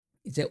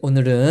이제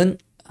오늘은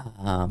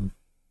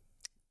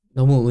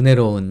너무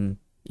은혜로운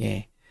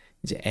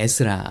이제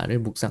에스라를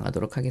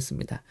묵상하도록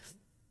하겠습니다.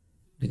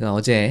 우리가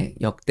어제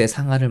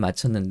역대상하를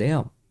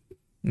마쳤는데요.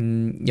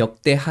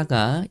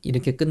 역대하가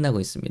이렇게 끝나고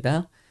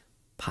있습니다.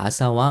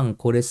 바사왕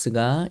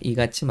고레스가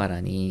이같이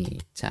말하니.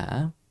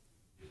 자,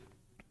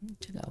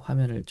 제가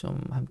화면을 좀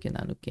함께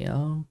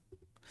나눌게요.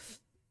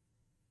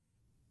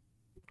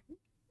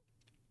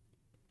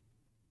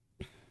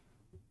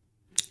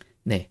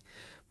 네,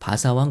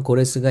 바사왕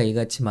고레스가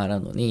이같이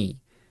말하노니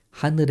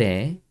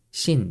하늘의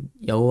신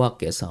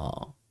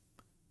여호와께서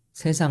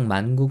세상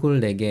만국을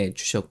내게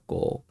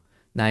주셨고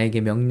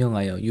나에게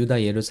명령하여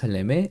유다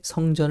예루살렘에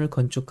성전을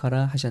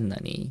건축하라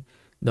하셨나니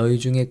너희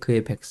중에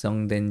그의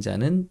백성된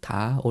자는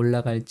다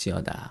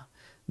올라갈지어다.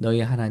 너희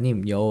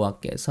하나님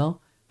여호와께서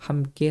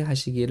함께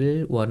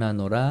하시기를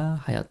원하노라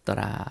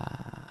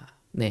하였더라.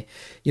 네,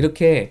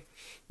 이렇게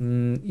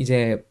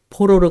이제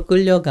포로로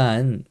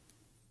끌려간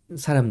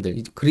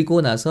사람들,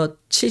 그리고 나서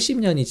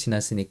 70년이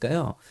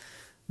지났으니까요.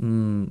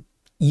 음,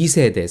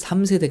 2세대,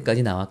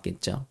 3세대까지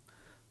나왔겠죠.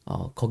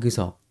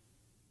 거기서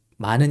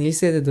많은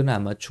 1세대들은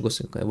아마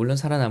죽었을 거예요. 물론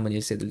살아남은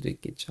 1세들도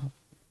있겠죠.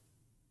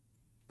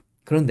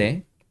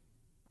 그런데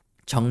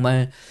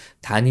정말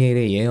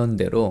다니엘의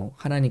예언대로,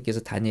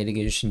 하나님께서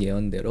다니엘에게 주신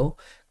예언대로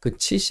그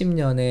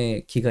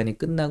 70년의 기간이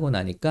끝나고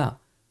나니까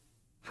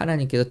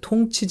하나님께서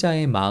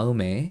통치자의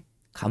마음에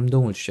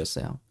감동을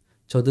주셨어요.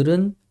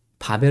 저들은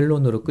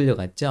바벨론으로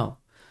끌려갔죠.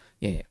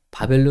 예,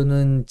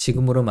 바벨론은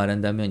지금으로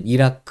말한다면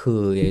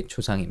이라크의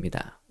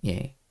조상입니다.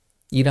 예,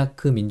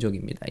 이라크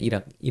민족입니다.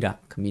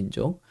 이라크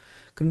민족.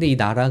 그런데 이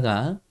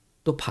나라가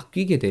또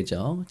바뀌게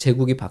되죠.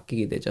 제국이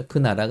바뀌게 되죠. 그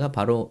나라가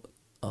바로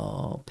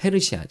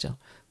페르시아죠.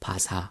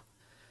 바사.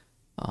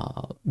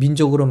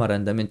 민족으로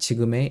말한다면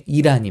지금의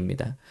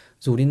이란입니다.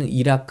 그래서 우리는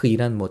이라크,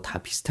 이란 뭐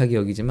다 비슷하게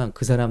여기지만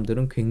그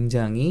사람들은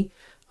굉장히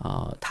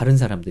다른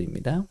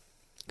사람들입니다.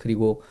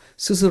 그리고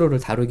스스로를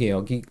다르게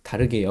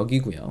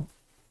여기고요.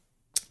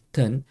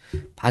 하여튼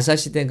바사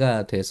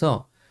시대가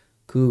돼서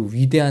그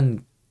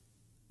위대한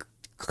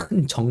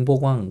큰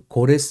정복왕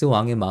고레스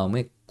왕의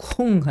마음에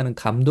쿵 하는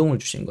감동을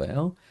주신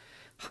거예요.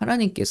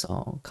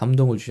 하나님께서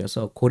감동을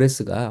주셔서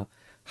고레스가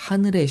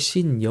하늘의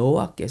신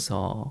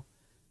여호와께서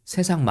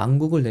세상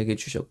만국을 내게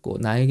주셨고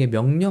나에게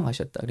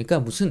명령하셨다. 그러니까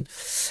무슨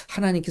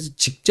하나님께서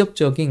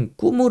직접적인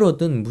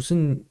꿈으로든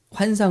무슨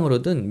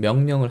환상으로든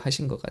명령을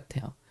하신 것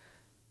같아요.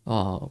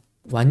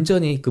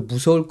 완전히 그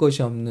무서울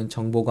것이 없는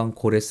정보관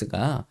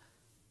고레스가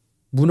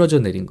무너져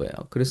내린 거예요.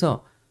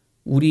 그래서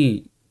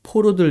우리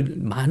포로들,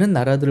 많은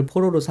나라들을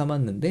포로로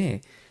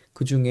삼았는데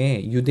그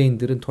중에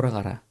유대인들은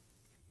돌아가라.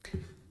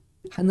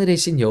 하늘의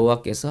신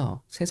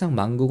여호와께서 세상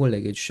만국을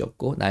내게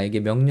주셨고 나에게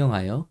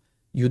명령하여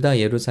유다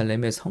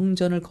예루살렘에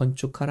성전을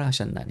건축하라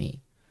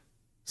하셨나니.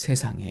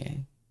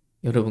 세상에.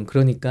 여러분,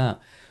 그러니까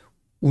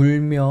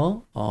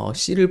울며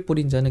씨를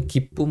뿌린 자는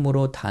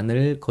기쁨으로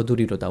단을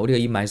거두리로다. 우리가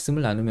이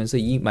말씀을 나누면서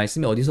이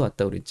말씀이 어디서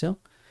왔다고 그랬죠?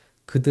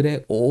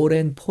 그들의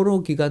오랜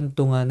포로 기간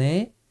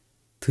동안에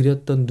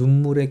드렸던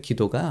눈물의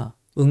기도가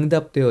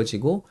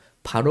응답되어지고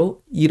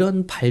바로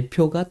이런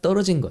발표가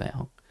떨어진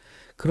거예요.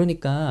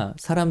 그러니까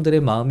사람들의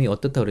마음이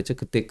어떻다고 그랬죠?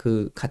 그때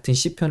그 같은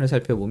시편을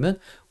살펴보면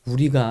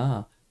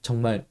우리가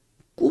정말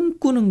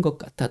꿈꾸는 것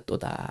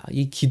같았도다.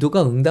 이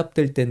기도가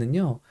응답될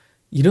때는요,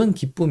 이런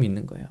기쁨이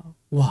있는 거예요.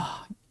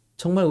 와,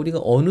 정말 우리가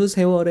어느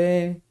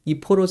세월에 이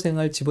포로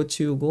생활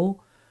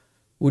집어치우고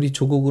우리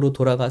조국으로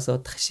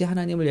돌아가서 다시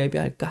하나님을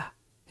예배할까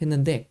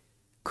했는데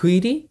그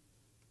일이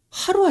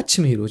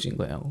하루아침에 이루어진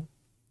거예요.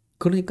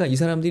 그러니까 이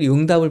사람들이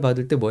응답을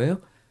받을 때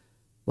뭐예요?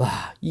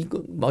 와,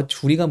 이거 뭐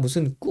우리가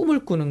무슨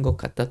꿈을 꾸는 것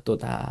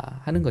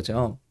같았도다 하는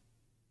거죠.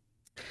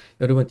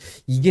 여러분,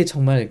 이게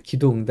정말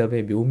기도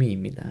응답의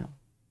묘미입니다.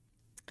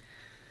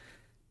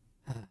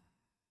 아,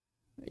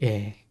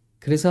 예.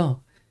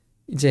 그래서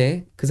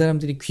이제 그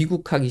사람들이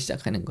귀국하기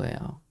시작하는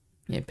거예요.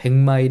 예,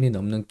 100마일이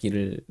넘는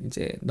길을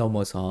이제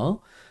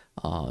넘어서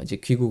이제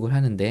귀국을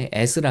하는데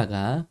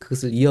에스라가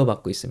그것을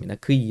이어받고 있습니다.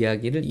 그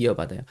이야기를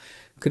이어받아요.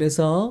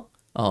 그래서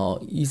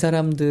이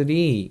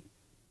사람들이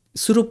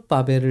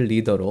수룹바벨을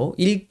리더로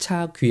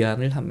 1차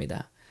귀환을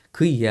합니다.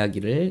 그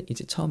이야기를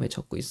이제 처음에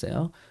적고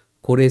있어요.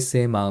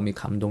 고레스의 마음이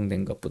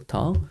감동된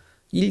것부터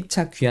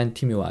 1차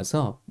귀환팀이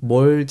와서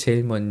뭘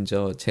제일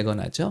먼저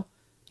재건하죠?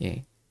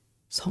 예,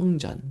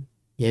 성전,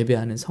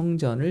 예배하는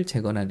성전을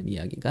재건하는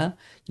이야기가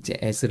이제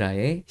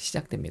에스라에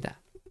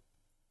시작됩니다.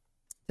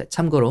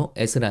 참고로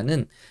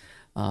에스라는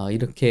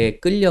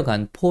이렇게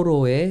끌려간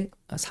포로의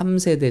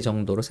 3세대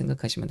정도로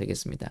생각하시면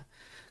되겠습니다.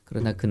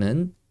 그러나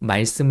그는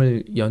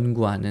말씀을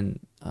연구하는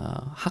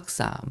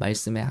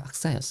말씀의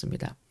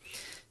학사였습니다.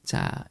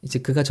 자, 이제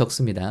그가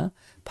적습니다.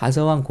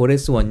 바사왕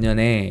고레스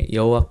원년에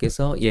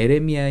여호와께서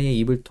예레미야의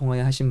입을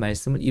통하여 하신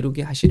말씀을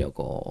이루게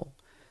하시려고.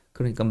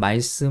 그러니까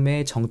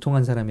말씀에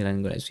정통한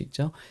사람이라는 걸 알 수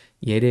있죠.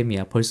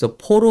 예레미야, 벌써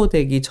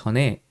포로되기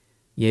전에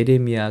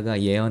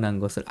예레미야가 예언한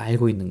것을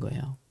알고 있는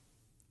거예요.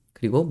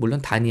 그리고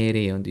물론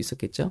다니엘의 예언도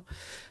있었겠죠.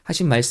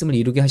 하신 말씀을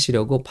이루게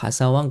하시려고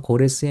바사왕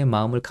고레스의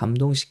마음을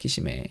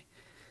감동시키심에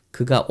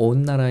그가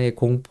온 나라에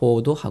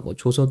공포도 하고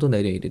조서도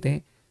내려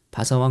이르되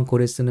바사왕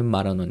고레스는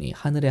말하노니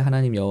하늘의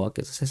하나님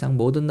여호와께서 세상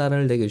모든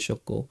나라를 내게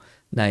주셨고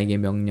나에게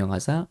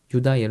명령하사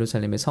유다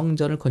예루살렘의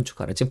성전을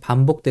건축하라. 지금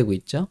반복되고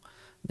있죠.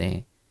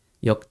 네,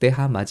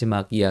 역대하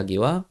마지막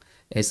이야기와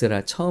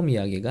에스라 처음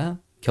이야기가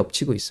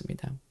겹치고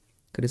있습니다.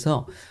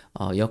 그래서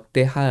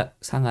역대하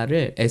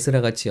상하를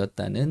에스라가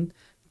지었다는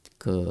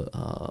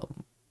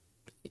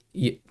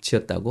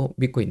지었다고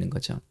믿고 있는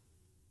거죠.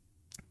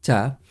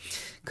 자,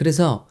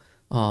 그래서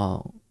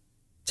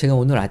제가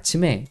오늘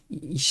아침에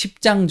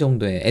 10장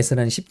정도의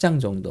에스라는 10장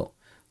정도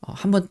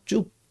한번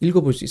쭉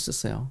읽어볼 수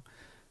있었어요.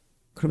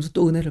 그러면서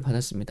또 은혜를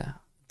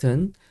받았습니다.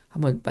 하여튼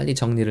한번 빨리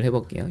정리를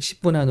해볼게요.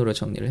 10분 안으로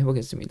정리를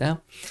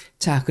해보겠습니다.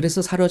 자,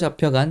 그래서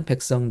사로잡혀간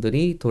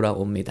백성들이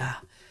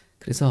돌아옵니다.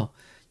 그래서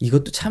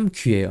이것도 참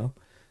귀해요.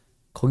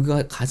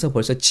 거기가 가서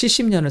벌써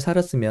 70년을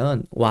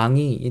살았으면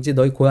왕이 이제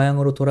너희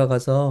고향으로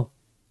돌아가서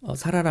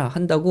살아라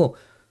한다고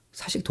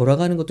사실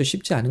돌아가는 것도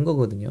쉽지 않은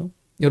거거든요.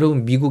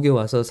 여러분 미국에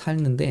와서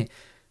살는데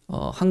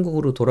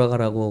한국으로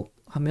돌아가라고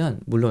하면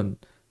물론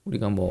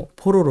우리가 뭐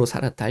포로로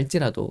살았다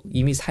할지라도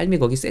이미 삶이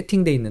거기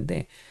세팅돼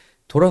있는데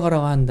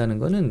돌아가라고 한다는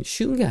거는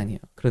쉬운 게 아니에요.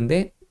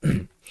 그런데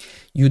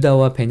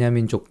유다와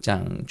베냐민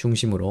족장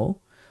중심으로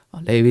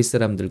레위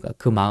사람들과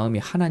그 마음이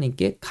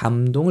하나님께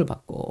감동을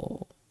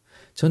받고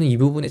저는 이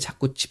부분에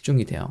자꾸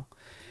집중이 돼요.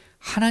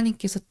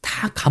 하나님께서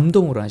다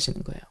감동으로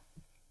하시는 거예요.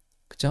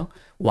 그죠?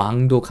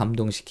 왕도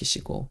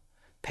감동시키시고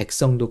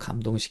백성도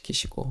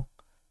감동시키시고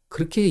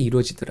그렇게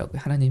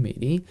이루어지더라고요. 하나님의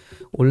일이.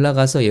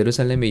 올라가서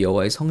예루살렘의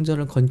여호와의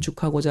성전을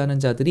건축하고자 하는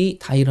자들이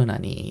다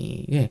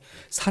일어나니. 예,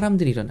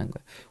 사람들이 일어난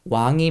거예요.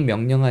 왕이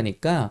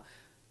명령하니까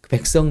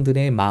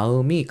백성들의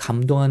마음이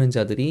감동하는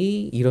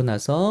자들이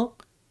일어나서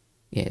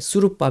예,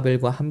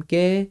 수룹바벨과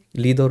함께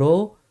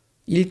리더로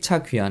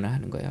 1차 귀환을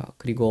하는 거예요.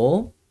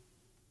 그리고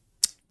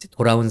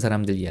돌아온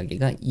사람들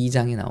이야기가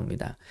 2장에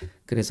나옵니다.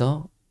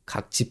 그래서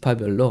각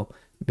지파별로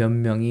몇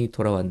명이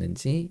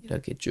돌아왔는지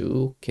이렇게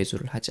쭉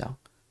계수를 하죠.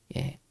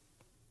 예.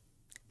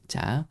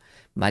 자,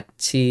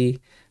 마치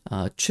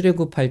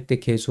출애굽할 때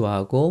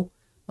계수하고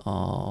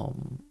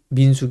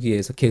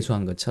민수기에서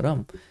계수한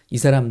것처럼 이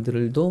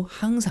사람들도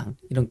항상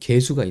이런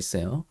계수가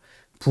있어요.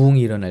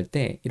 부흥이 일어날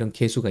때 이런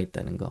계수가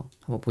있다는 거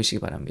한번 보시기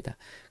바랍니다.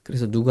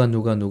 그래서 누가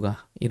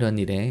이런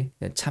일에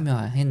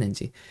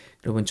참여했는지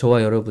여러분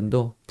저와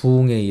여러분도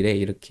부흥의 일에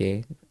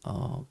이렇게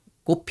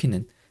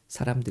꼽히는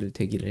사람들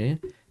되기를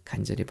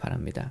간절히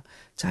바랍니다.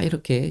 자,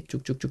 이렇게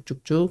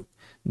쭉쭉쭉쭉쭉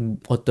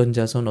어떤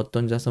자손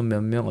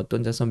몇 명,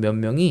 어떤 자손 몇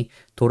명이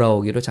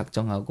돌아오기로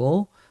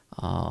작정하고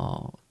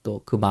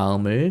또 그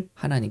마음을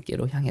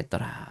하나님께로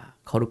향했더라.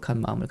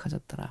 거룩한 마음을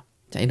가졌더라.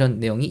 자, 이런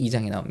내용이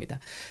 2장에 나옵니다.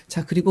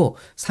 자, 그리고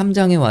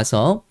 3장에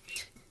와서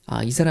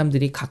이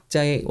사람들이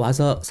각자에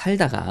와서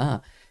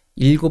살다가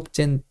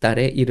 7째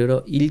달에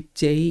이르러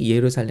일제히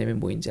예루살렘에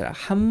모인지라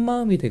한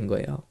마음이 된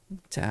거예요.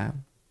 자,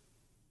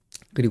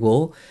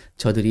 그리고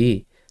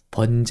저들이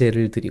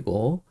번제를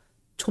드리고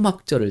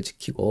초막절을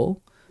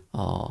지키고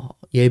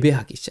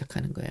예배하기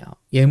시작하는 거예요.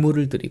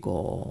 예물을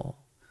드리고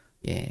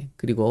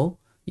그리고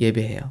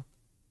예배해요.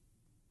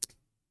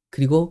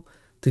 그리고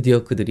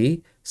드디어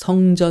그들이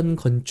성전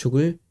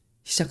건축을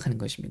시작하는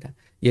것입니다.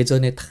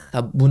 예전에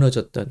다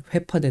무너졌던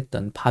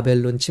회파됐던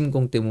바벨론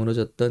침공 때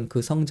무너졌던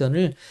그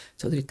성전을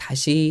저들이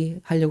다시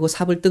하려고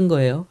삽을 뜬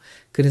거예요.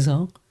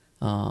 그래서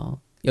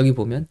여기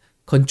보면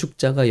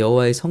건축자가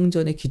여호와의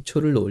성전의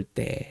기초를 놓을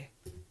때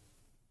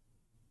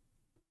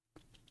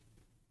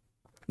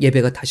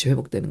예배가 다시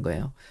회복되는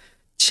거예요.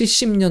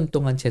 70년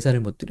동안 제사를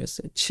못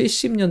드렸어요.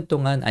 70년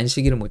동안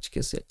안식일을 못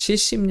지켰어요.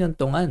 70년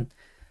동안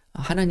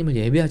하나님을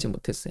예배하지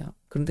못했어요.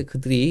 그런데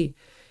그들이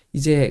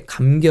이제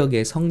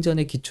감격의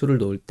성전의 기초를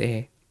놓을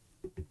때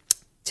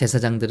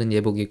제사장들은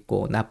예복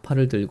입고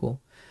나팔을 들고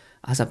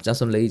아삽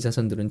자손 레위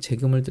자손들은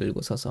제금을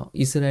들고 서서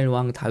이스라엘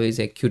왕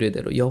다윗의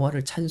규례대로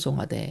여호와를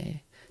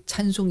찬송하되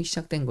찬송이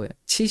시작된 거예요.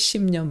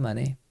 70년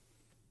만에.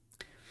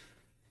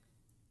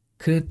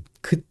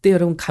 그때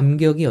여러분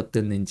감격이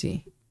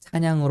어땠는지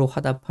찬양으로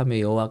화답하며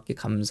여호와께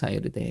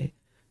감사이르되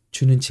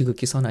주는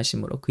지극히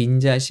선하심으로 그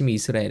인자하심이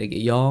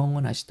이스라엘에게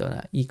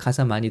영원하시더라. 이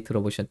가사 많이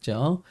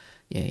들어보셨죠?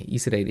 예,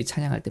 이스라엘이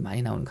찬양할 때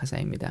많이 나오는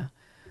가사입니다.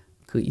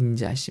 그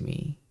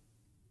인자하심이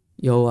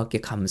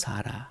여호와께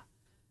감사하라.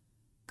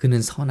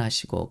 그는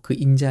선하시고 그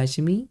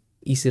인자하심이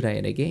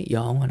이스라엘에게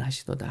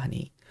영원하시도다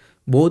하니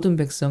모든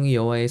백성이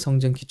여호와의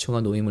성전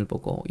기초가 놓임을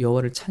보고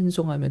여호와를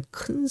찬송하며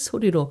큰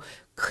소리로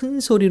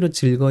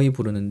즐거이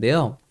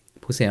부르는데요.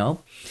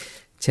 보세요.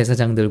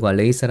 제사장들과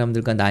레위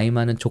사람들과 나이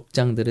많은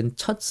족장들은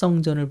첫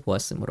성전을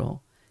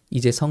보았으므로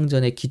이제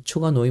성전의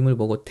기초가 놓임을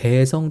보고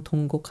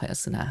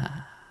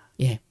대성통곡하였으나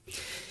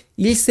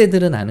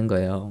 1세들은 아는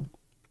거예요.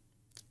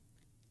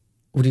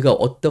 우리가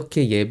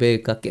어떻게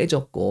예배가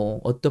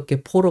깨졌고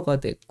어떻게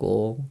포로가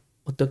됐고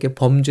어떻게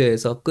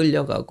범죄에서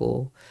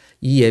끌려가고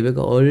이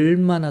예배가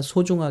얼마나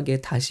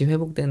소중하게 다시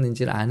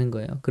회복됐는지를 아는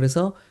거예요.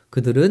 그래서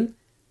그들은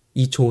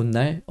이 좋은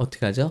날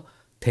어떻게 하죠?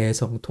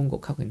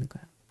 대성통곡하고 있는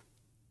거예요.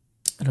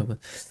 여러분,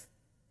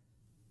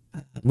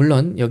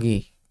 물론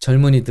여기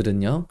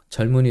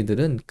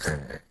젊은이들은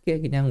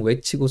크게 그냥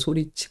외치고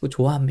소리치고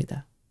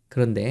좋아합니다.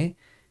 그런데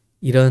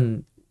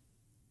이런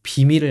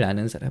비밀을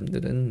아는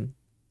사람들은,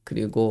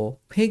 그리고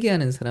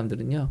회개하는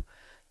사람들은요,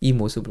 이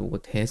모습을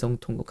보고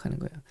대성통곡하는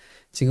거예요.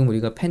 지금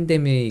우리가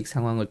팬데믹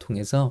상황을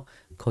통해서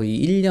거의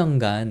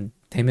 1년간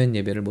대면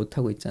예배를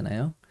못하고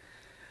있잖아요.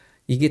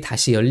 이게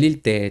다시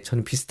열릴 때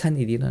저는 비슷한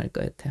일이 일어날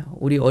것 같아요.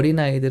 우리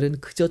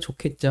어린아이들은 그저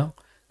좋겠죠.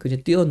 그저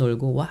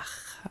뛰어놀고, 와,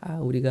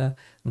 우리가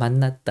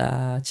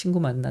만났다, 친구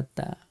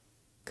만났다.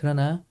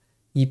 그러나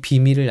이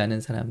비밀을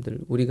아는 사람들,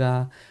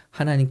 우리가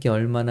하나님께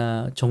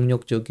얼마나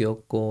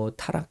정욕적이었고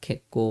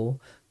타락했고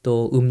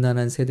또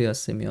음란한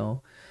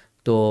세대였으며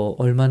또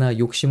얼마나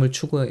욕심을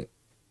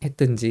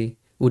추구했든지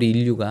우리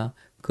인류가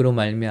그로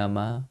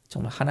말미암아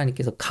정말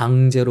하나님께서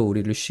강제로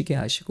우리를 쉬게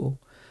하시고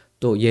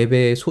또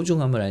예배의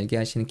소중함을 알게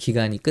하시는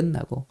기간이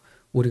끝나고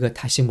우리가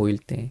다시 모일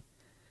때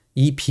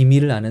이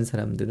비밀을 아는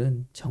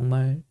사람들은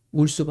정말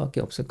울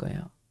수밖에 없을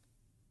거예요.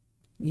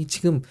 이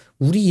지금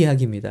우리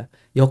이야기입니다.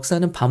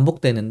 역사는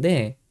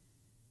반복되는데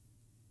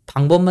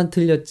방법만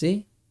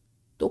틀렸지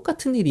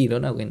똑같은 일이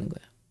일어나고 있는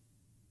거예요.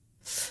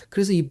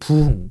 그래서 이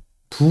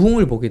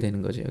부흥을 보게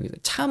되는 거죠. 여기서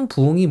참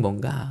부흥이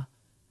뭔가,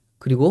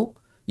 그리고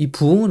이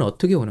부흥은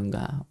어떻게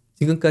오는가.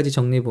 지금까지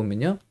정리해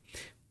보면요,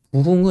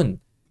 부흥은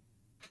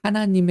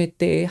하나님의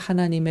때에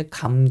하나님의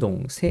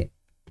감동,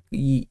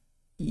 이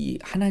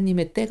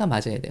하나님의 때가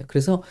맞아야 돼요.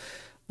 그래서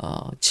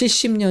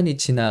 70년이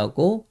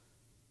지나고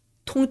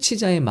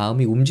통치자의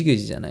마음이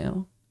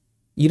움직여지잖아요.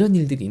 이런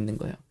일들이 있는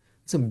거예요.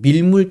 그래서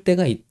밀물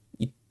때가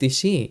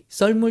있듯이,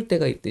 썰물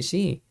때가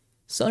있듯이,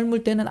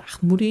 썰물 때는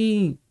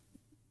아무리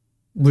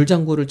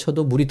물장구를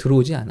쳐도 물이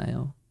들어오지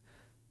않아요.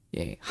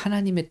 예,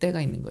 하나님의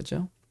때가 있는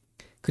거죠.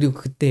 그리고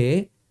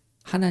그때에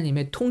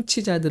하나님의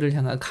통치자들을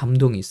향한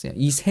감동이 있어요.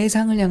 이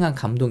세상을 향한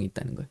감동이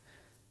있다는 거예요.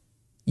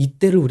 이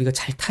때를 우리가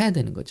잘 타야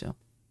되는 거죠.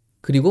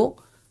 그리고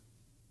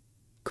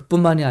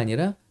그뿐만이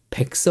아니라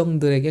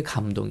백성들에게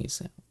감동이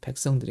있어요.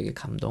 백성들에게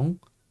감동.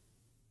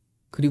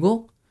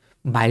 그리고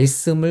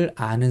말씀을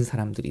아는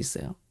사람들이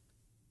있어요.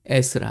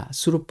 에스라,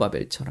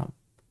 수룹바벨처럼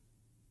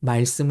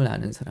말씀을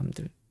아는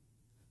사람들.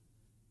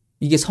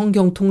 이게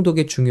성경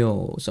통독의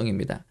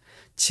중요성입니다.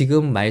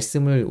 지금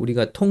말씀을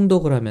우리가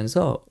통독을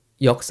하면서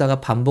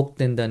역사가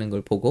반복된다는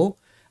걸 보고,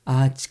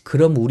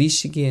 그럼 우리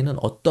시기에는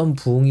어떤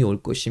부흥이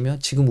올 것이며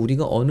지금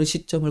우리가 어느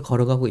시점을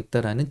걸어가고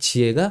있다라는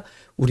지혜가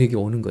우리에게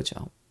오는 거죠.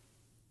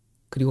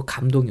 그리고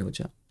감동이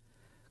오죠.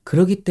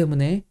 그렇기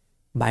때문에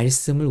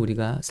말씀을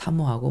우리가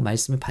사모하고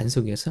말씀의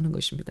반석 위에 서는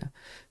것입니다.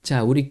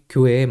 자, 우리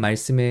교회에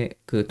말씀의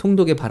그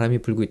통독의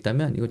바람이 불고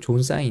있다면 이건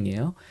좋은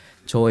사인이에요.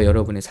 저와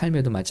여러분의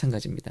삶에도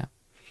마찬가지입니다.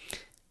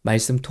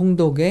 말씀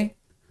통독의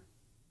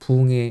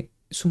부흥에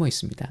숨어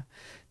있습니다.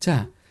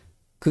 자,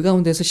 그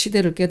가운데서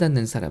시대를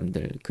깨닫는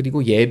사람들,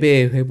 그리고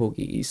예배의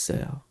회복이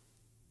있어요.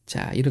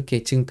 자,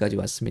 이렇게 지금까지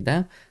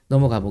왔습니다.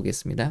 넘어가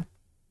보겠습니다.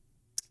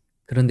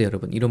 그런데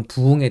여러분, 이런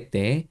부흥의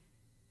때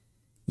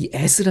이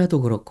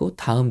에스라도 그렇고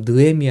다음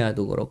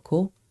느헤미야도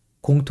그렇고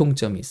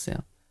공통점이 있어요.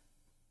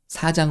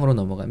 4장으로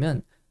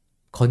넘어가면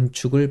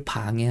건축을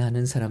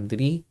방해하는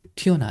사람들이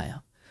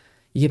튀어나와요.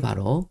 이게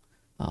바로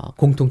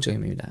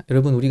공통점입니다.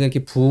 여러분, 우리가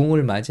이렇게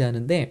부흥을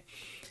맞이하는데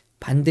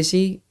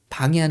반드시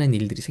방해하는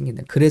일들이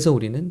생긴다. 그래서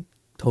우리는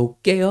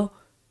더욱 깨어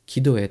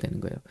기도해야 되는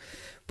거예요.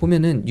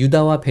 보면은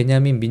유다와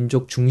베냐민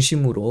민족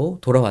중심으로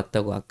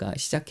돌아왔다고 아까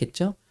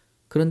시작했죠.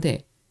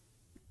 그런데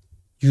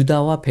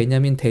유다와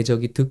베냐민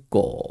대적이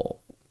듣고,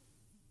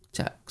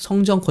 자,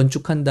 성전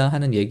건축한다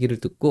하는 얘기를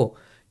듣고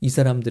이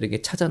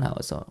사람들에게 찾아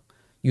나와서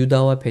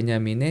유다와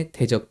베냐민의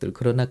대적들,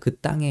 그러나 그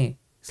땅에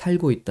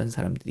살고 있던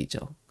사람들이죠.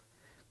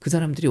 그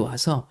사람들이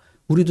와서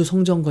우리도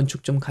성전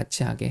건축 좀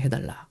같이 하게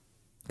해달라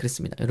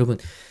그랬습니다. 여러분,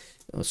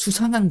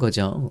 수상한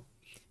거죠.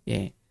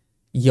 예,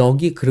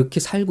 여기 그렇게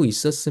살고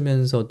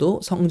있었으면서도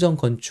성전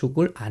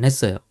건축을 안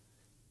했어요.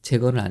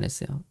 재건을 안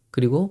했어요.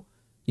 그리고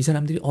이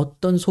사람들이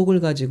어떤 속을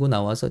가지고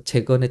나와서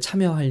재건에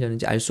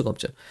참여하려는지 알 수가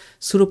없죠.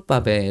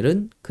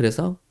 스룹바벨은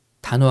그래서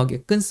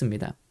단호하게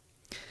끊습니다.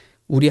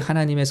 우리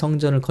하나님의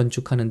성전을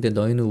건축하는데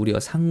너희는 우리와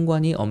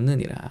상관이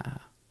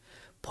없느니라.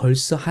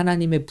 벌써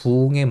하나님의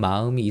부흥의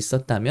마음이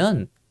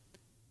있었다면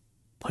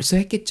벌써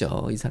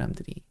했겠죠, 이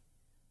사람들이.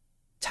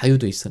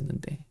 자유도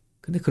있었는데.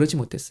 근데 그러지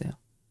못했어요.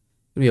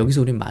 그리고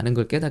여기서 우린 많은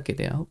걸 깨닫게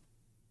돼요.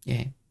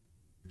 예,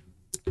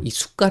 이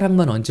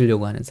숟가락만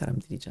얹으려고 하는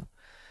사람들이죠.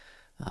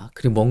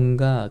 그리고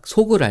뭔가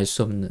속을 알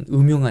수 없는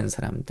음흉한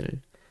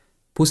사람들.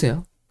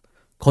 보세요.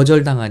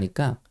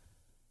 거절당하니까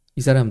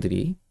이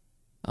사람들이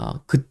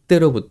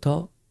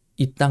그때로부터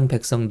이 땅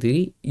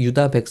백성들이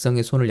유다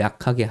백성의 손을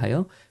약하게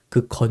하여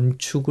그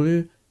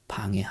건축을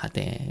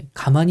방해하되,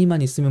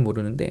 가만히만 있으면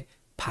모르는데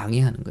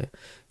방해하는 거예요.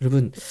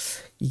 여러분,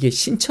 이게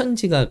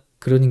신천지가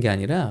그러는 게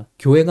아니라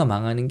교회가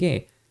망하는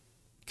게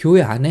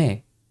교회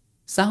안에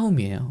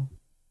싸움이에요.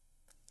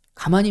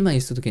 가만히만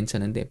있어도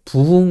괜찮은데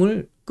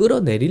부흥을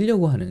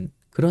끌어내리려고 하는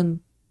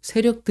그런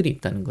세력들이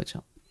있다는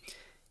거죠.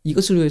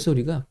 이것을 위해서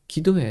우리가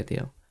기도해야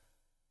돼요.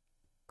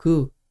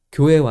 그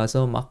교회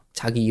와서 막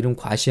자기 이름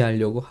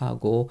과시하려고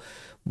하고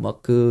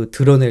막 그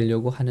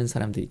드러내려고 하는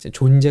사람들 있죠.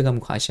 존재감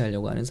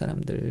과시하려고 하는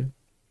사람들.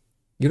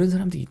 이런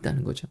사람들이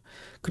있다는 거죠.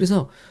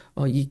 그래서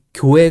이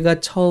교회가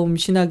처음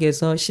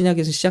신약에서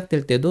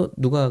시작될 때도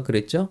누가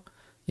그랬죠?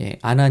 예,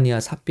 아나니아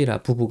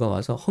삽비라 부부가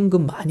와서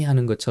헌금 많이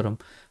하는 것처럼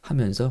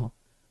하면서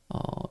어,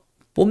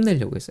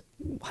 뽐내려고 했어요.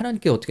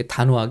 하나님께 어떻게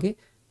단호하게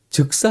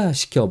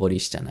즉사시켜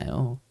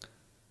버리시잖아요.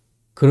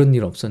 그런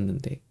일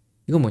없었는데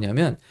이건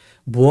뭐냐면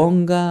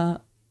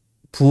무언가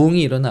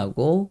부흥이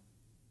일어나고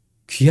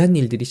귀한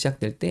일들이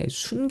시작될 때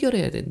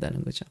순결해야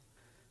된다는 거죠.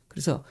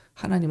 그래서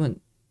하나님은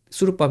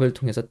수르바벨을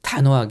통해서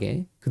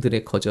단호하게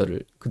그들의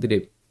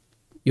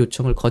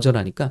요청을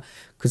거절하니까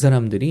그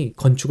사람들이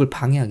건축을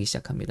방해하기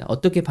시작합니다.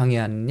 어떻게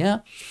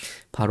방해하느냐?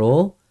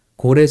 바로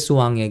고레스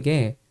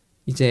왕에게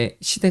이제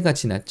시대가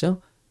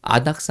지났죠.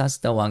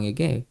 아닥사스다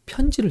왕에게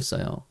편지를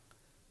써요.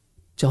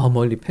 저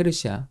멀리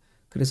페르시아.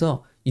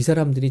 그래서 이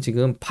사람들이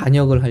지금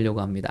반역을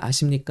하려고 합니다.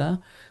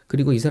 아십니까?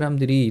 그리고 이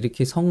사람들이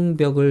이렇게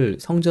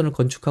성전을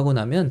건축하고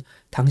나면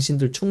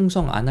당신들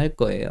충성 안 할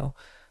거예요.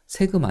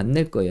 세금 안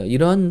낼 거예요.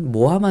 이런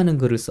모함하는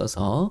글을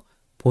써서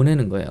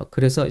보내는 거예요.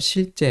 그래서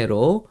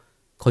실제로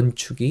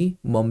건축이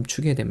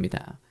멈추게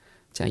됩니다.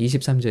 자,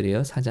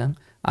 23절이에요. 4장.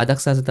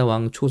 아닥사스다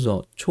왕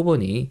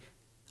초본이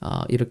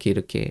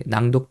이렇게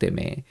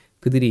낭독됨에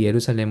그들이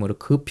예루살렘으로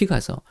급히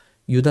가서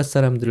유다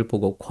사람들을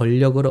보고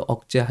권력으로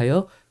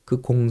억제하여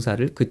그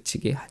공사를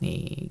그치게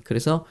하니.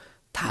 그래서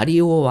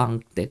다리오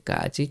왕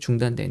때까지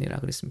중단되니라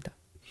그랬습니다.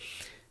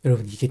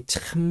 여러분 이게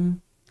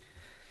참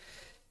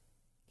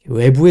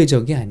외부의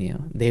적이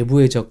아니에요.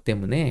 내부의 적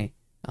때문에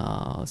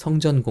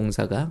성전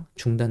공사가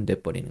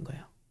중단돼 버리는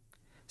거예요.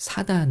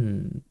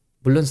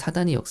 물론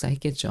사단이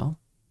역사했겠죠.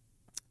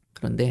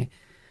 그런데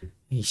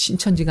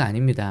신천지가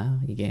아닙니다.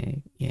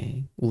 이게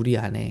우리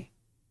안에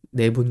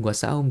내분과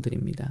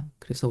싸움들입니다.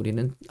 그래서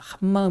우리는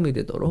한 마음이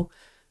되도록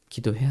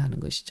기도해야 하는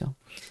것이죠.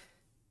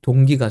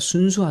 동기가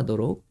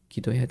순수하도록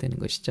기도해야 되는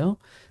것이죠.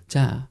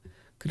 자,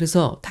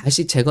 그래서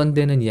다시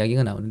재건되는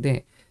이야기가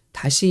나오는데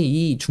다시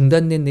이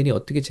중단된 일이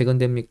어떻게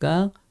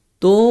재건됩니까?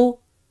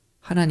 또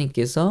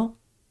하나님께서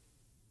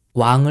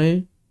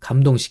왕을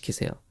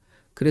감동시키세요.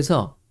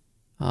 그래서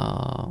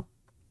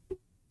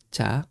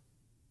자,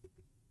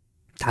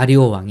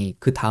 다리오 왕이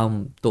그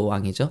다음 또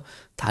왕이죠.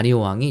 다리오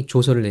왕이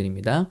조서를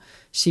내립니다.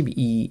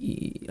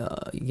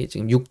 이게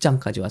지금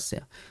 6장까지 왔어요.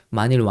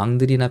 만일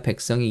왕들이나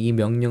백성이 이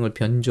명령을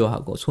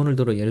변조하고 손을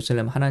들어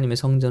예루살렘 하나님의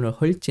성전을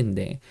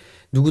헐진대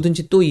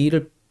누구든지 또 이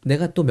일을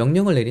내가 또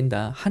명령을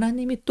내린다.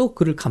 하나님이 또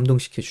그를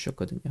감동시켜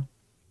주셨거든요.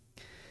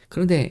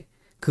 그런데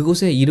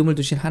그곳에 이름을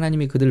두신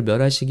하나님이 그들을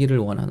멸하시기를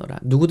원하노라.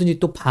 누구든지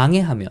또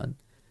방해하면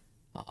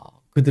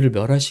그들을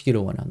멸하시기를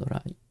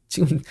원하노라.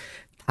 지금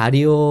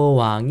다리오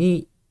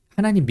왕이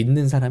하나님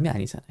믿는 사람이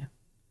아니잖아요.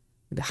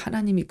 근데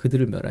하나님이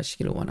그들을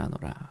멸하시기를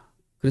원하노라.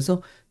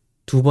 그래서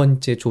두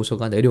번째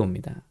조서가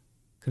내려옵니다.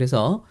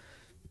 그래서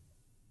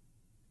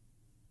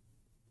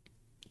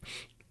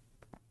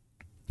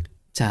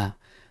자,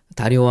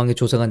 다리오 왕의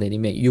조서가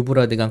내림에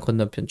유브라데강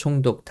건너편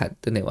총독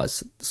다뜨네와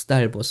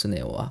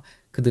스달보스네와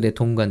그들의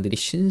동관들이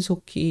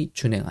신속히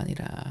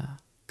준행하니라.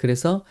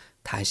 그래서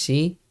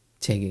다시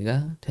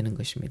재개가 되는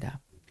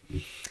것입니다.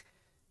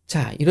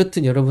 자,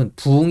 이렇듯 여러분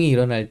부흥이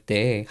일어날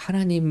때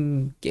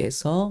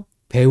하나님께서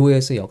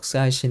배후에서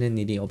역사하시는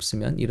일이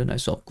없으면 일어날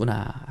수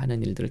없구나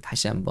하는 일들을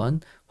다시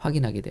한번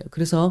확인하게 돼요.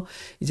 그래서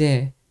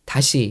이제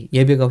다시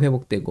예배가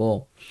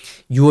회복되고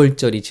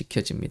유월절이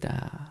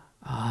지켜집니다.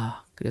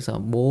 그래서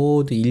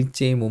모두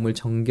일제히 몸을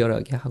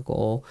정결하게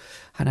하고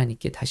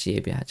하나님께 다시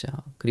예배하죠.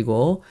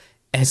 그리고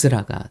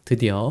에스라가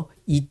드디어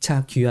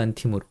 2차 귀환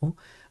팀으로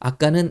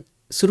아까는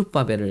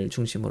스룹바벨을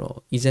중심으로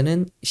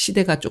이제는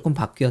시대가 조금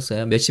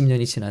바뀌었어요. 몇십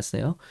년이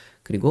지났어요.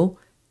 그리고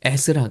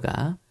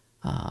에스라가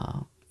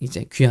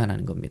이제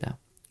귀환하는 겁니다.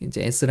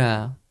 이제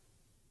에스라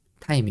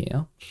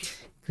타임이에요.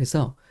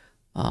 그래서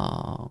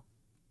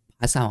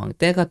바사 왕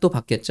때가 또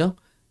바뀌었죠.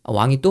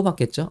 왕이 또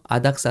바뀌었죠.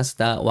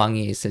 아닥사스다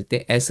왕이 있을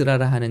때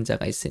에스라라 하는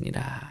자가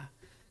있으니라.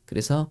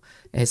 그래서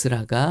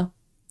에스라가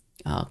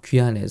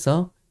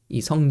귀환해서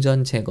이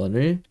성전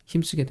재건을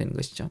힘쓰게 되는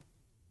것이죠.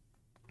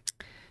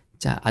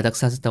 자,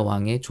 아닥사스다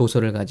왕의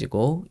조서를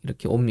가지고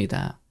이렇게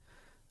옵니다.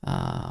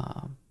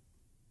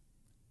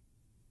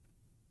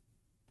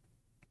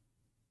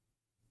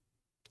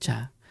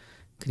 자,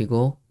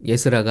 그리고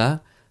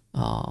예스라가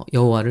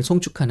여호와를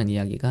송축하는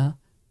이야기가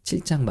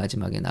 7장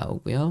마지막에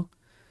나오고요.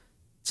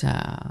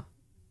 자,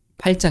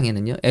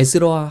 8장에는요.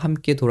 에스라와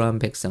함께 돌아온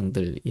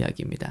백성들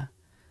이야기입니다.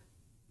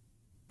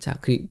 자,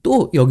 그리고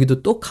또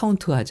여기도 또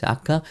카운트하자.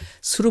 아까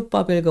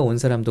스룹바벨과 온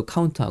사람도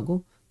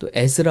카운트하고 또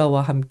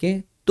에스라와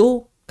함께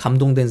또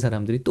감동된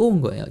사람들이 또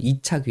온 거예요.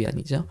 2차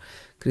귀환이죠.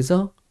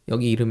 그래서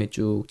여기 이름에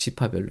쭉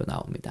지파별로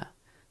나옵니다.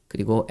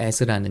 그리고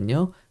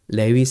에스라는요.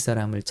 레위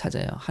사람을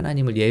찾아요.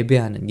 하나님을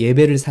예배하는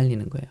예배를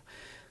살리는 거예요.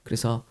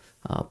 그래서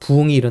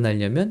부흥이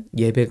일어나려면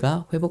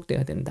예배가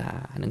회복돼야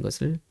된다 하는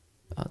것을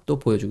또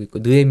보여주고 있고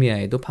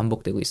느헤미야에도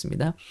반복되고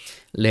있습니다.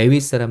 레위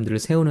사람들을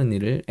세우는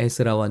일을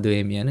에스라와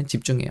느헤미야는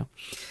집중해요.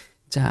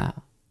 자,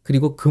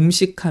 그리고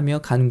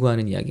금식하며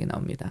간구하는 이야기가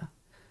나옵니다.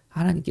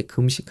 하나님께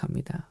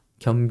금식합니다.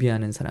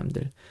 겸비하는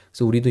사람들.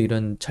 그래서 우리도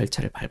이런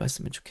절차를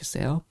밟았으면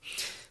좋겠어요.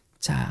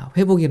 자,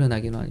 회복이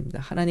일어나기는 아닙니다.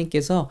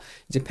 하나님께서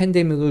이제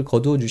팬데믹을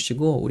거두어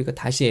주시고 우리가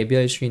다시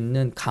예배할 수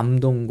있는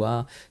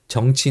감동과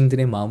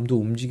정치인들의 마음도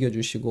움직여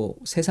주시고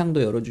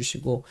세상도 열어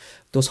주시고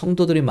또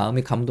성도들의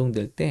마음이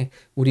감동될 때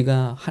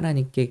우리가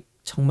하나님께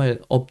정말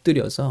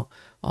엎드려서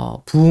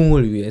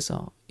부흥을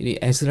위해서 이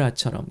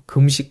에스라처럼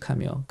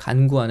금식하며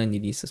간구하는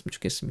일이 있었으면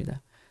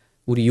좋겠습니다.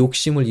 우리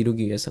욕심을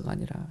이루기 위해서가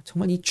아니라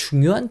정말 이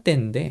중요한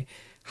때인데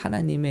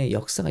하나님의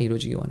역사가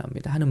이루어지기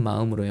원합니다 하는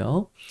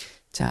마음으로요.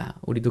 자,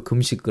 우리도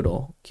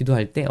금식으로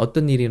기도할 때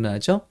어떤 일이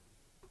일어나죠?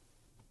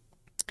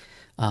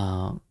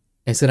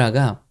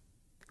 에스라가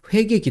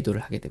회개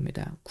기도를 하게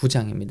됩니다.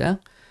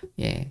 9장입니다.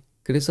 예,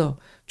 그래서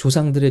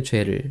조상들의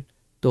죄를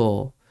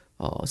또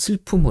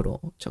슬픔으로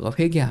저가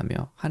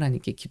회개하며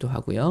하나님께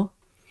기도하고요.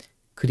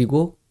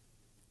 그리고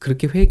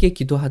그렇게 회개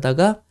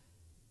기도하다가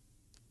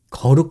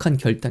거룩한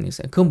결단이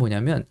있어요. 그건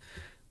뭐냐면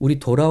우리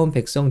돌아온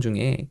백성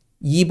중에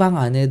이방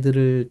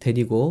아내들을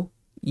데리고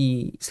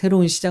이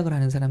새로운 시작을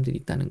하는 사람들이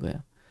있다는 거예요.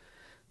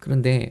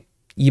 그런데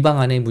이방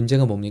아내의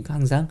문제가 뭡니까?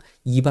 항상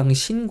이방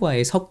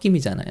신과의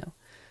섞임이잖아요.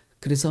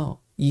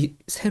 그래서 이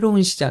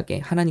새로운 시작에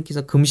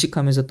하나님께서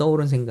금식하면서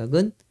떠오른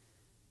생각은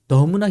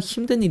너무나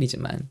힘든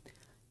일이지만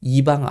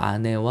이방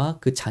아내와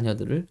그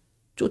자녀들을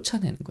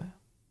쫓아내는 거예요.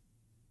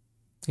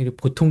 이게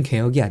보통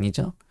개혁이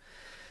아니죠.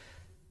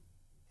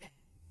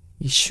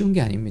 쉬운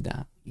게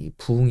아닙니다. 이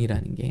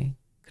부흥이라는 게.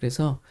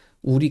 그래서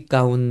우리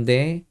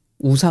가운데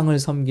우상을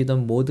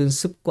섬기던 모든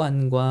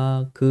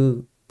습관과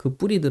그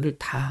뿌리들을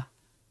다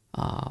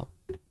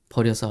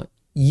버려서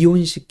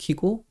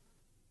이혼시키고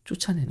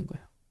쫓아내는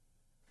거예요.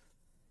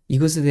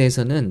 이것에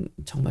대해서는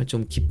정말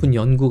좀 깊은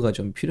연구가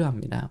좀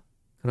필요합니다.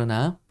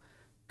 그러나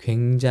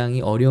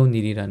굉장히 어려운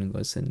일이라는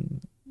것은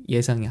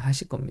예상이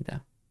하실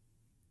겁니다.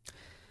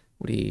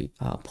 우리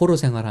포로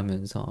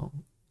생활하면서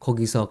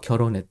거기서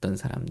결혼했던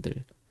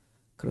사람들,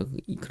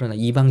 그러나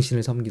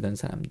이방신을 섬기던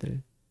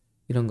사람들,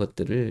 이런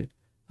것들을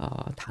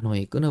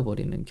단호히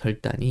끊어버리는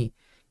결단이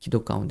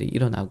기도 가운데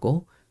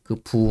일어나고 그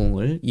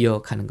부흥을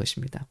이어가는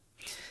것입니다.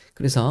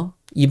 그래서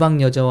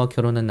이방 여자와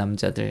결혼한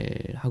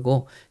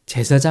남자들하고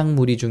제사장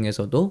무리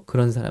중에서도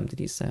그런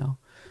사람들이 있어요.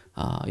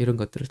 이런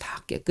것들을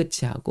다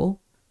깨끗이 하고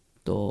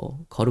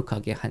또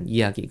거룩하게 한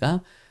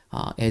이야기가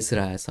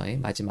에스라서의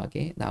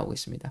마지막에 나오고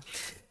있습니다.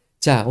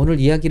 자, 오늘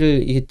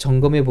이야기를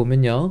점검해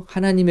보면요.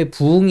 하나님의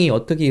부흥이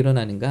어떻게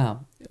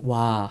일어나는가?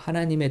 와,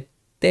 하나님의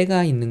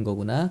때가 있는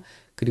거구나.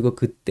 그리고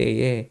그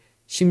때에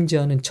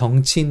심지어는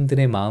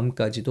정치인들의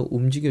마음까지도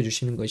움직여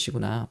주시는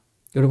것이구나.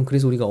 여러분,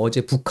 그래서 우리가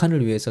어제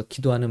북한을 위해서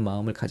기도하는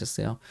마음을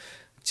가졌어요.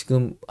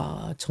 지금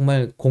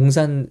정말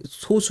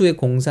소수의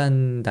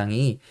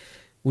공산당이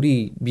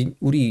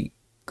우리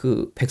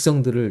그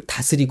백성들을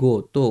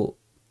다스리고 또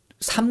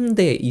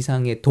 3대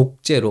이상의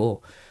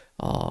독재로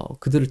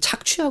그들을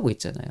착취하고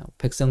있잖아요.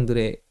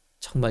 백성들의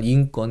정말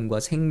인권과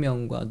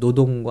생명과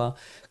노동과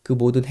그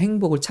모든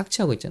행복을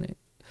착취하고 있잖아요.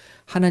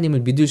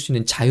 하나님을 믿을 수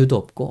있는 자유도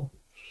없고.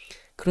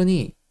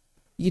 그러니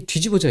이게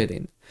뒤집어져야 돼.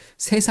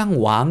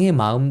 세상 왕의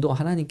마음도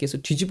하나님께서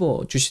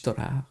뒤집어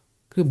주시더라.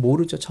 그리고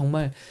모르죠.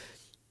 정말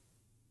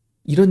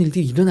이런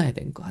일들이 일어나야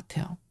되는 것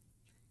같아요.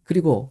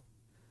 그리고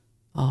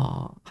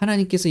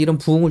하나님께서 이런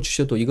부흥을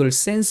주셔도 이걸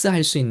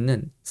센스할 수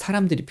있는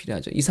사람들이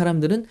필요하죠. 이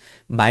사람들은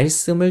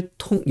말씀을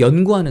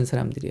연구하는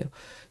사람들이에요.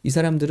 이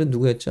사람들은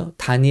누구였죠?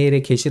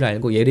 다니엘의 계시를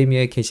알고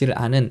예레미야의 계시를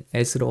아는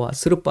에스라와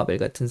스룹바벨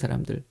같은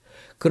사람들.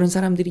 그런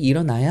사람들이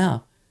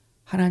일어나야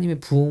하나님의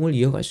부흥을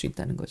이어갈 수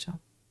있다는 거죠.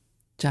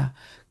 자,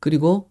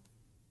 그리고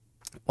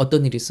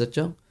어떤 일이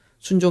있었죠?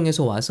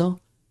 순종해서 와서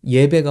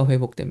예배가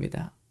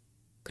회복됩니다.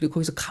 그리고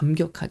거기서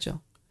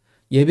감격하죠.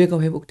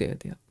 예배가 회복돼야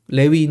돼요.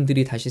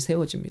 레위인들이 다시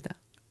세워집니다.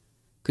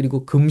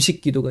 그리고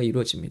금식 기도가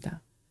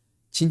이루어집니다.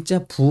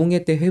 진짜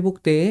부흥의 때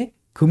회복 때에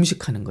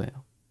금식하는 거예요.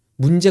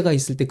 문제가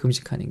있을 때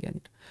금식하는 게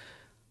아니라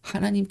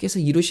하나님께서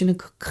이루시는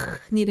그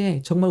큰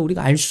일에 정말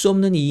우리가 알 수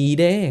없는 이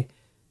일에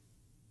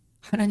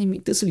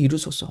하나님이 뜻을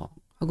이루소서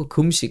하고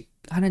금식,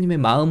 하나님의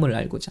마음을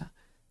알고자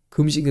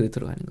금식에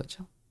들어가는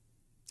거죠.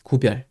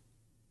 구별.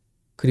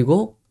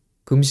 그리고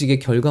금식의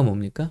결과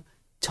뭡니까?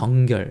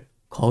 정결,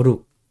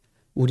 거룩,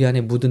 우리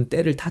안에 묻은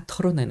때를 다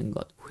털어내는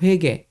것,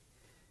 회개,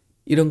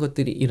 이런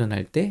것들이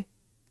일어날 때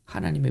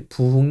하나님의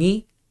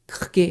부흥이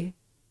크게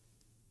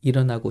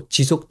일어나고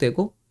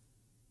지속되고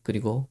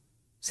그리고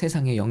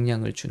세상에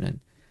영향을 주는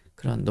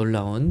그런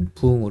놀라운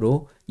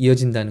부흥으로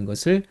이어진다는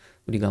것을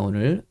우리가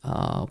오늘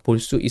볼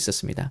수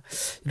있었습니다.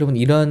 여러분,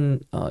 이런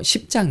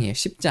 10장이에요.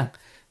 10장.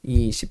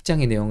 이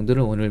 10장의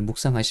내용들을 오늘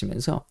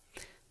묵상하시면서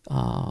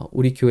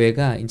우리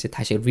교회가 이제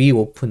다시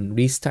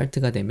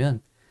리스타트가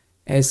되면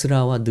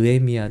에스라와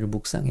느헤미야를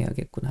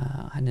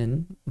묵상해야겠구나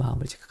하는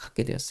마음을 제가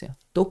갖게 되었어요.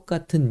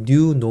 똑같은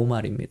뉴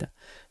노말입니다.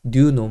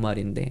 뉴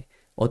노말인데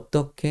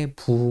어떻게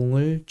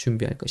부흥을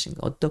준비할 것인가,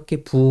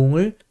 어떻게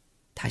부흥을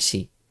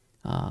다시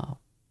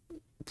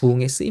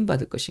부흥에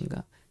쓰임받을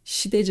것인가,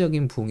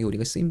 시대적인 부흥에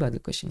우리가 쓰임받을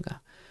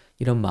것인가,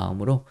 이런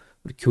마음으로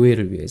우리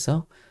교회를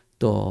위해서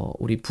또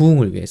우리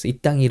부흥을 위해서 이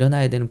땅에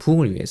일어나야 되는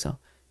부흥을 위해서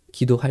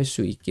기도할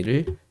수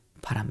있기를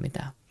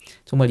바랍니다.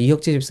 정말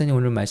이혁재 집사님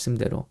오늘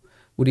말씀대로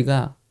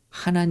우리가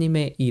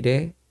하나님의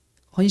일에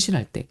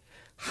헌신할 때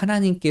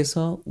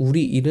하나님께서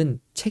우리 일은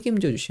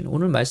책임져 주시는,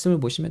 오늘 말씀을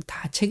보시면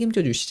다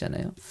책임져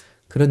주시잖아요.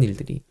 그런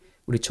일들이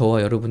우리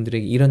저와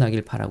여러분들에게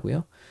일어나길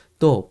바라고요.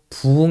 또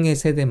부흥의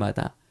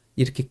세대마다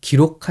이렇게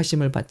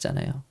기록하심을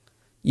받잖아요.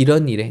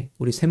 이런 일에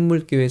우리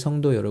샘물교회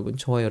성도 여러분,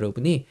 저와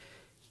여러분이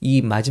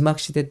이 마지막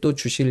시대 또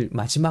주실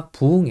마지막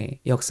부흥의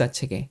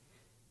역사책에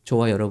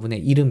저와 여러분의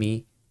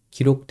이름이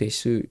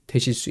기록되실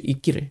수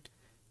있기를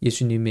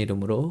예수님의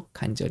이름으로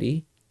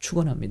간절히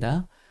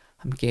축원합니다.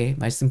 함께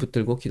말씀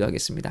붙들고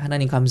기도하겠습니다.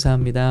 하나님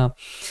감사합니다.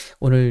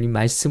 오늘 이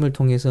말씀을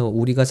통해서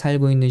우리가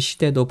살고 있는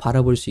시대도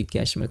바라볼 수 있게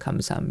하심을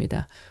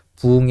감사합니다.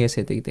 부흥의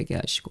세대 되게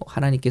하시고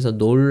하나님께서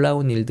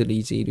놀라운 일들을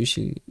이제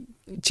이루실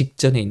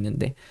직전에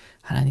있는데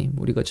하나님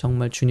우리가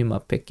정말 주님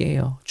앞에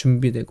깨어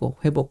준비되고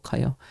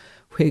회복하여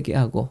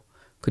회개하고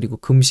그리고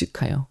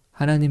금식하여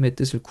하나님의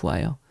뜻을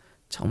구하여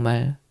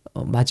정말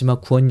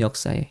마지막 구원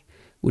역사에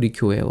우리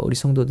교회와 우리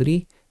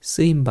성도들이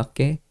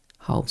쓰임받게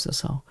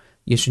하옵소서.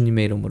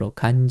 예수님의 이름으로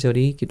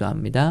간절히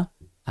기도합니다.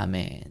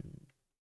 아멘.